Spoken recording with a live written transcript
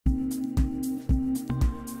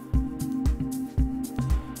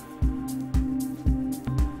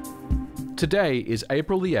Today is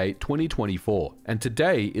April the 8th, 2024, and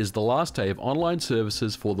today is the last day of online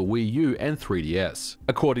services for the Wii U and 3DS.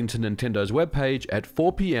 According to Nintendo's webpage, at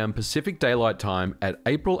 4 PM Pacific Daylight Time at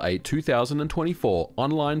April 8, 2024,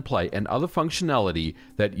 online play and other functionality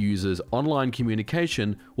that uses online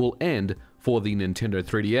communication will end for the Nintendo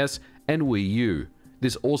 3DS and Wii U.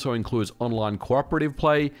 This also includes online cooperative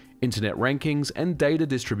play, internet rankings, and data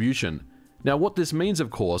distribution. Now what this means, of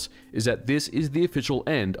course, is that this is the official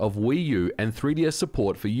end of Wii U and 3DS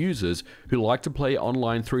support for users who like to play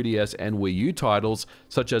online 3DS and Wii U titles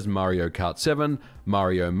such as Mario Kart 7,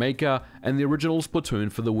 Mario Maker, and the original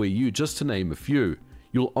Splatoon for the Wii U, just to name a few.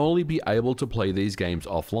 You'll only be able to play these games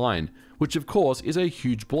offline, which of course is a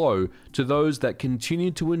huge blow to those that continue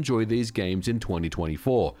to enjoy these games in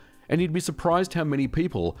 2024. And you'd be surprised how many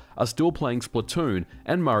people are still playing Splatoon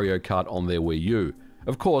and Mario Kart on their Wii U.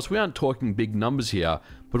 Of course, we aren't talking big numbers here,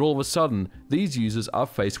 but all of a sudden, these users are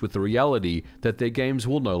faced with the reality that their games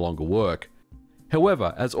will no longer work.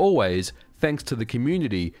 However, as always, thanks to the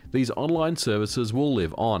community, these online services will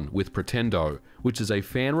live on with Pretendo, which is a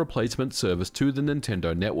fan replacement service to the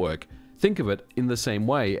Nintendo network. Think of it in the same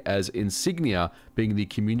way as Insignia being the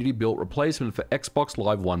community-built replacement for Xbox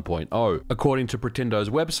Live 1.0. According to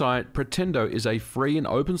Pretendo's website, Pretendo is a free and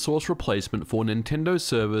open-source replacement for Nintendo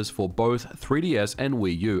servers for both 3DS and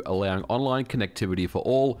Wii U, allowing online connectivity for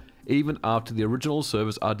all, even after the original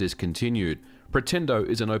servers are discontinued. Pretendo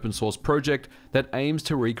is an open-source project that aims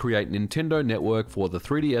to recreate Nintendo network for the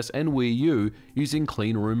 3DS and Wii U using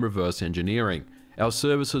clean room reverse engineering. Our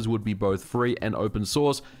services would be both free and open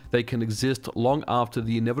source. They can exist long after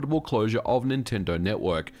the inevitable closure of Nintendo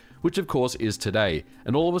Network, which of course is today,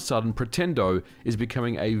 and all of a sudden Pretendo is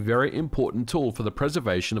becoming a very important tool for the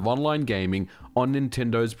preservation of online gaming on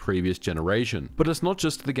Nintendo's previous generation. But it's not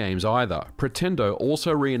just the games either. Pretendo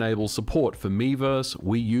also re-enables support for Miiverse,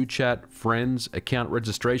 Wii U chat, friends, account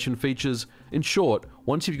registration features. In short,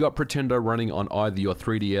 once you've got Pretendo running on either your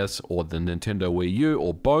 3DS or the Nintendo Wii U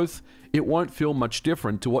or both, it won't feel much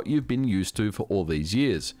different to what you've been used to for all these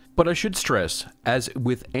years. But I should stress, as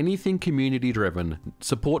with anything community driven,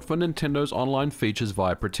 support for Nintendo's online features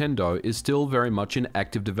via Pretendo is still very much in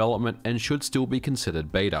active development and should still be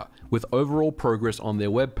considered beta, with overall progress on their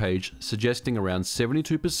webpage suggesting around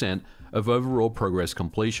 72% of overall progress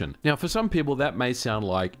completion. Now for some people that may sound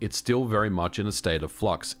like it's still very much in a state of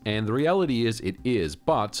flux, and the reality is it is,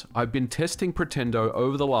 but I've been testing Pretendo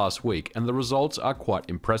over the last week and the results are quite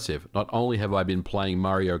impressive. Not only have I been playing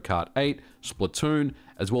Mario Kart 8, Splatoon,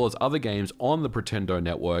 as well as other games on the Pretendo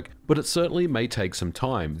network, but it certainly may take some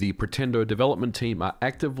time. The Pretendo development team are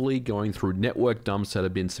actively going through network dumps that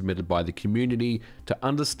have been submitted by the community to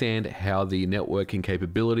understand how the networking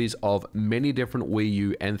capabilities of many different Wii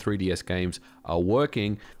U and 3DS games are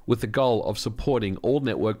working, with the goal of supporting all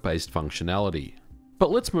network-based functionality. But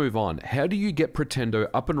let's move on. How do you get Pretendo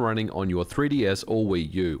up and running on your 3DS or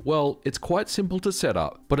Wii U? Well, it's quite simple to set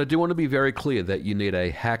up, but I do want to be very clear that you need a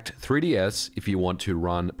hacked 3DS if you want to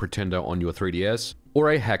run Pretendo on your 3DS, or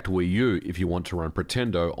a hacked Wii U if you want to run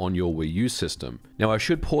Pretendo on your Wii U system. Now I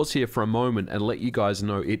should pause here for a moment and let you guys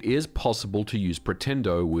know it is possible to use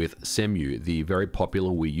Pretendo with CEMU, the very popular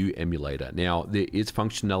Wii U emulator. Now there is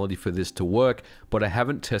functionality for this to work, but I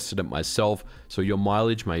haven't tested it myself, so your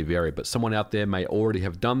mileage may vary, but someone out there may already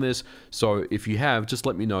have done this, so if you have, just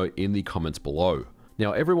let me know in the comments below.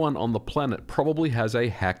 Now everyone on the planet probably has a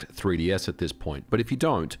hacked 3DS at this point, but if you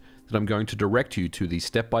don't, then I'm going to direct you to the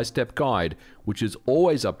step-by-step guide, which is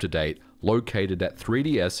always up to date, located at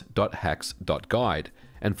 3ds.hacks.guide.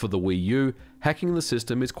 And for the Wii U, hacking the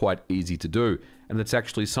system is quite easy to do, and it's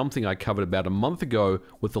actually something I covered about a month ago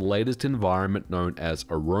with the latest environment known as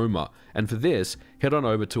Aroma. And for this, head on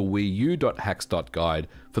over to WiiU.hacks.guide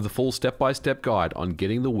for the full step-by-step guide on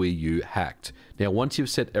getting the Wii U hacked. Now once you've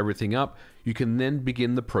set everything up, you can then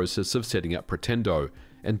begin the process of setting up Pretendo.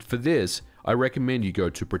 And for this, I recommend you go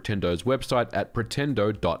to Pretendo's website at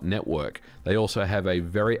pretendo.network. They also have a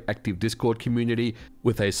very active Discord community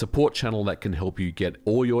with a support channel that can help you get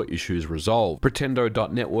all your issues resolved.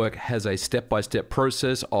 Pretendo.network has a step-by-step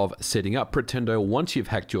process of setting up Pretendo once you've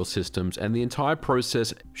hacked your systems, and the entire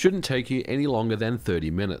process shouldn't take you any longer than 30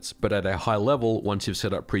 minutes. But at a high level, once you've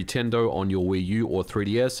set up Pretendo on your Wii U or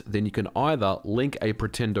 3DS, then you can either link a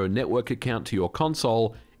Pretendo network account to your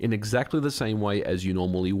console, in exactly the same way as you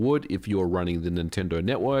normally would if you're running the Nintendo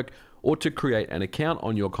network, or to create an account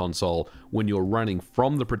on your console when you're running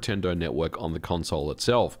from the Pretendo network on the console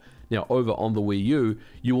itself. Now, over on the Wii U,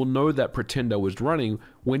 you will know that Pretendo is running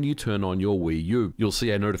when you turn on your Wii U. You'll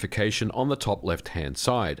see a notification on the top left-hand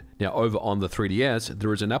side. Now, over on the 3DS,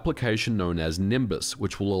 there is an application known as Nimbus,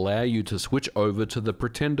 which will allow you to switch over to the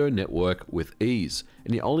Pretendo network with ease.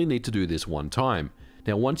 And you only need to do this one time.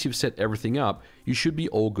 Now, once you've set everything up, you should be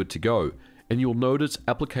all good to go. And you'll notice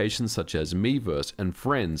applications such as Miiverse and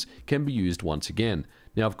Friends can be used once again.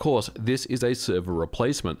 Now, of course, this is a server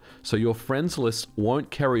replacement, so your friends list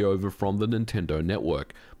won't carry over from the Nintendo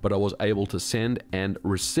network, but I was able to send and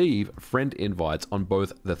receive friend invites on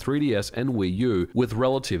both the 3DS and Wii U with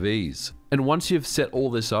relative ease. And once you've set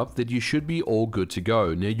all this up, then you should be all good to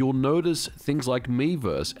go. Now, you'll notice things like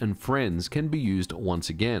Miiverse and Friends can be used once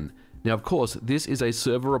again. Now, of course, this is a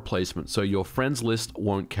server replacement, so your friends list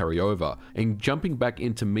won't carry over. And jumping back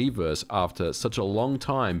into Miiverse after such a long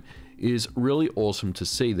time is really awesome to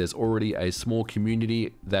see. There's already a small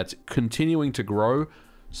community that's continuing to grow.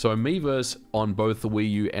 So Miiverse on both the Wii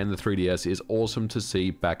U and the 3DS is awesome to see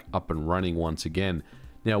back up and running once again.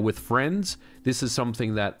 Now, with Friends, this is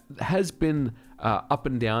something that has been up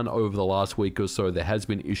and down over the last week or so. There has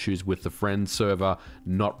been issues with the Friends server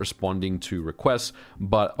not responding to requests,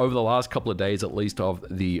 but over the last couple of days, at least of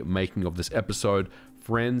the making of this episode,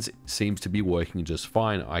 Friends seems to be working just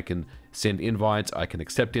fine. I can send invites, I can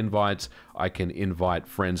accept invites, I can invite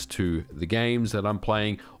friends to the games that I'm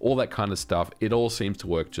playing, all that kind of stuff. It all seems to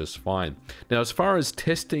work just fine. Now, as far as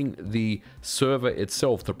testing the server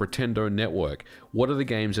itself, the Pretendo network, what are the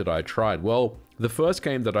games that I tried? Well, the first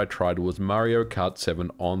game that I tried was Mario Kart 7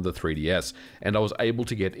 on the 3DS, and I was able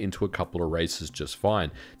to get into a couple of races just fine.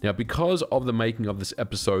 Now, because of the making of this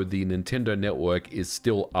episode, the Nintendo network is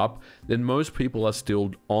still up, then most people are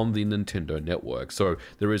still on the Nintendo network. So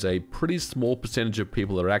there is a pretty small percentage of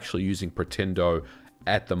people that are actually using Pretendo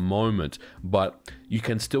at the moment, but you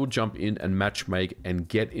can still jump in and matchmake and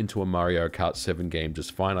get into a Mario Kart 7 game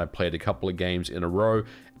just fine. I played a couple of games in a row,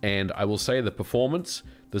 and I will say the performance,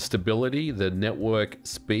 the stability, the network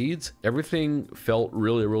speeds, everything felt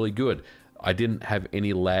really, really good. I didn't have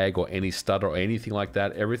any lag or any stutter or anything like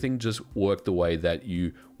that. Everything just worked the way that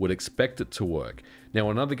you would expect it to work. Now,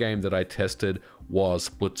 another game that I tested was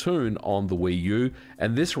Splatoon on the Wii U,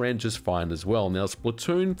 and this ran just fine as well. Now,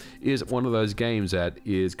 Splatoon is one of those games that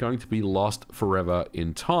is going to be lost forever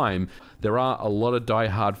in time. There are a lot of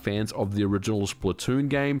die-hard fans of the original Splatoon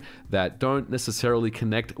game that don't necessarily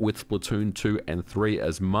connect with Splatoon 2 and 3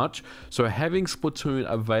 as much, so having Splatoon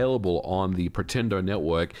available on the Pretendo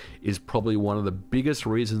network is probably one of the biggest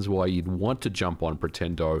reasons why you'd want to jump on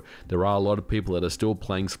Pretendo. There are a lot of people that are still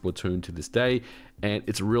playing Splatoon to this day, and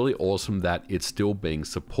it's really awesome that it's still being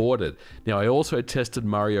supported. Now, I also tested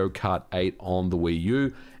Mario Kart 8 on the Wii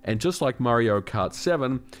U, and just like Mario Kart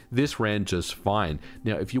 7, this ran just fine.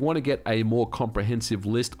 Now, if you want to get a more comprehensive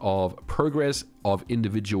list of progress of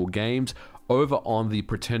individual games, over on the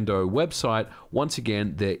Pretendo website, once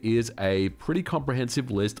again, there is a pretty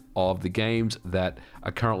comprehensive list of the games that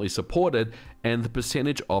are currently supported and the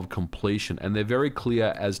percentage of completion, and they're very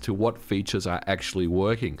clear as to what features are actually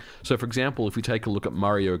working. So for example, if we take a look at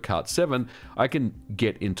Mario Kart 7, I can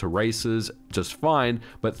get into races just fine,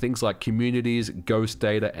 but things like communities, ghost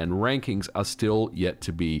data, and rankings are still yet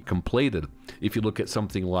to be completed. If you look at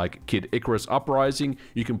something like Kid Icarus Uprising,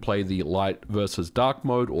 you can play the light versus dark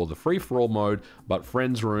mode or the free-for-all mode, but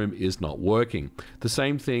Friends Room is not working. The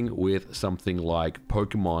same thing with something like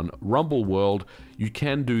Pokemon Rumble World. You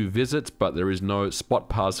can do visits, but there is no spot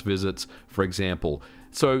pass visits, for example.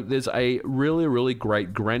 So there's a really, really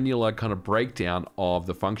great granular kind of breakdown of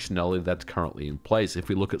the functionality that's currently in place. If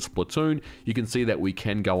we look at Splatoon, you can see that we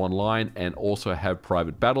can go online and also have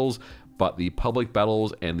private battles, but the public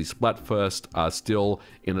battles and the Splatfest are still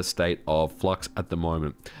in a state of flux at the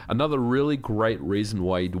moment. Another really great reason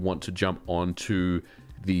why you'd want to jump onto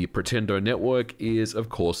the Pretendo network is, of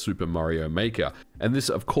course, Super Mario Maker. And this,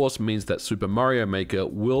 of course, means that Super Mario Maker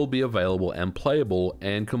will be available and playable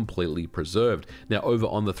and completely preserved. Now, over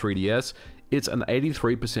on the 3DS, it's an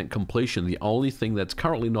 83% completion. The only thing that's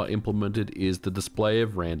currently not implemented is the display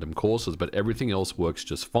of random courses, but everything else works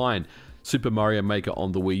just fine. Super Mario Maker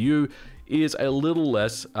on the Wii U is a little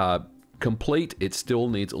less complete. It still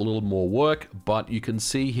needs a little more work, but you can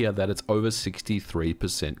see here that it's over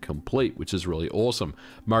 63% complete, which is really awesome.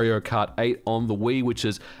 Mario Kart 8 on the Wii, which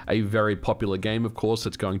is a very popular game, of course,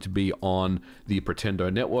 it's going to be on the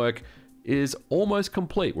Pretendo network. is almost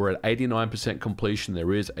complete. We're at 89% completion.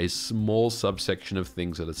 There is a small subsection of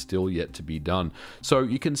things that are still yet to be done. So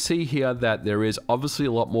you can see here that there is obviously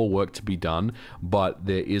a lot more work to be done, but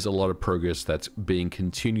there is a lot of progress that's being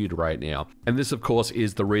continued right now. And this, of course,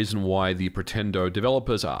 is the reason why the Pretendo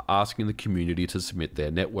developers are asking the community to submit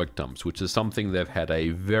their network dumps, which is something they've had a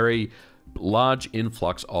very large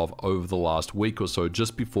influx of over the last week or so,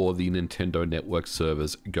 just before the Nintendo Network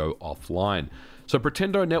servers go offline. So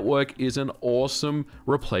Pretendo Network is an awesome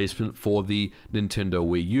replacement for the Nintendo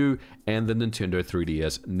Wii U and the Nintendo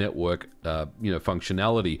 3DS Network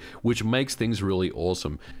functionality, which makes things really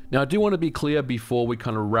awesome. Now, I do want to be clear before we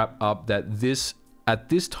kind of wrap up that this at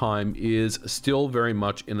this time is still very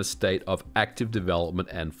much in a state of active development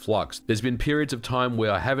and flux. There's been periods of time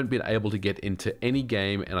where I haven't been able to get into any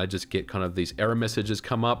game and I just get kind of these error messages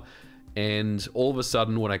come up, and all of a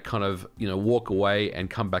sudden when I kind of walk away and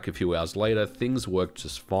come back a few hours later, things work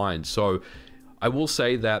just fine. So I will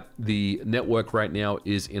say that the network right now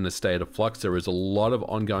is in a state of flux. There is a lot of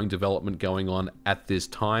ongoing development going on at this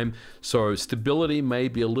time. So stability may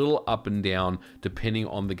be a little up and down depending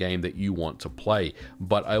on the game that you want to play.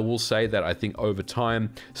 But I will say that I think over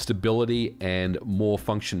time, stability and more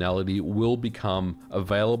functionality will become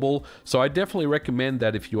available. So I definitely recommend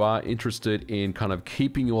that if you are interested in kind of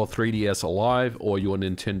keeping your 3DS alive or your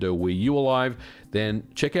Nintendo Wii U alive, then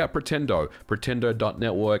check out Pretendo.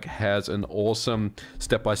 Pretendo.network has an awesome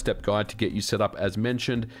step-by-step guide to get you set up as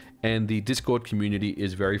mentioned, and the Discord community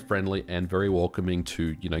is very friendly and very welcoming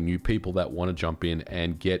to new people that want to jump in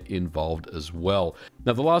and get involved as well.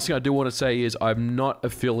 Now, the last thing I do want to say is I'm not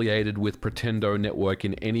affiliated with Pretendo Network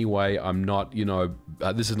in any way. I'm not,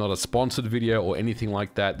 this is not a sponsored video or anything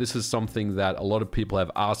like that. This is something that a lot of people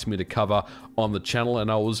have asked me to cover on the channel, and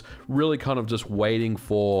I was really kind of just waiting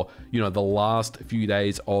for, the last few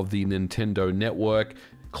days of the Nintendo Network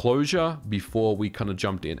closure before we kind of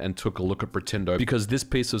jumped in and took a look at Pretendo, because this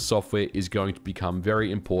piece of software is going to become very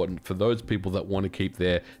important for those people that want to keep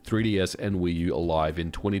their 3DS and Wii U alive in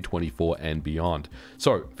 2024 and beyond.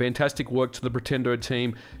 So fantastic work to the Pretendo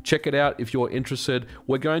team. Check it out if you're interested.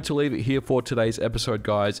 We're going to leave it here for today's episode,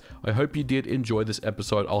 guys. I hope you did enjoy this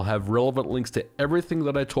episode. I'll have relevant links to everything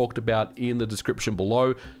that I talked about in the description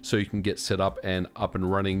below, so you can get set up and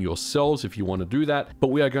running yourselves if you want to do that.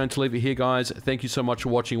 But we are going to leave it here, guys. Thank you so much for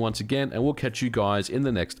watching once again, and we'll catch you guys in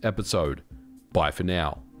the next episode. Bye for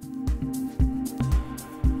now.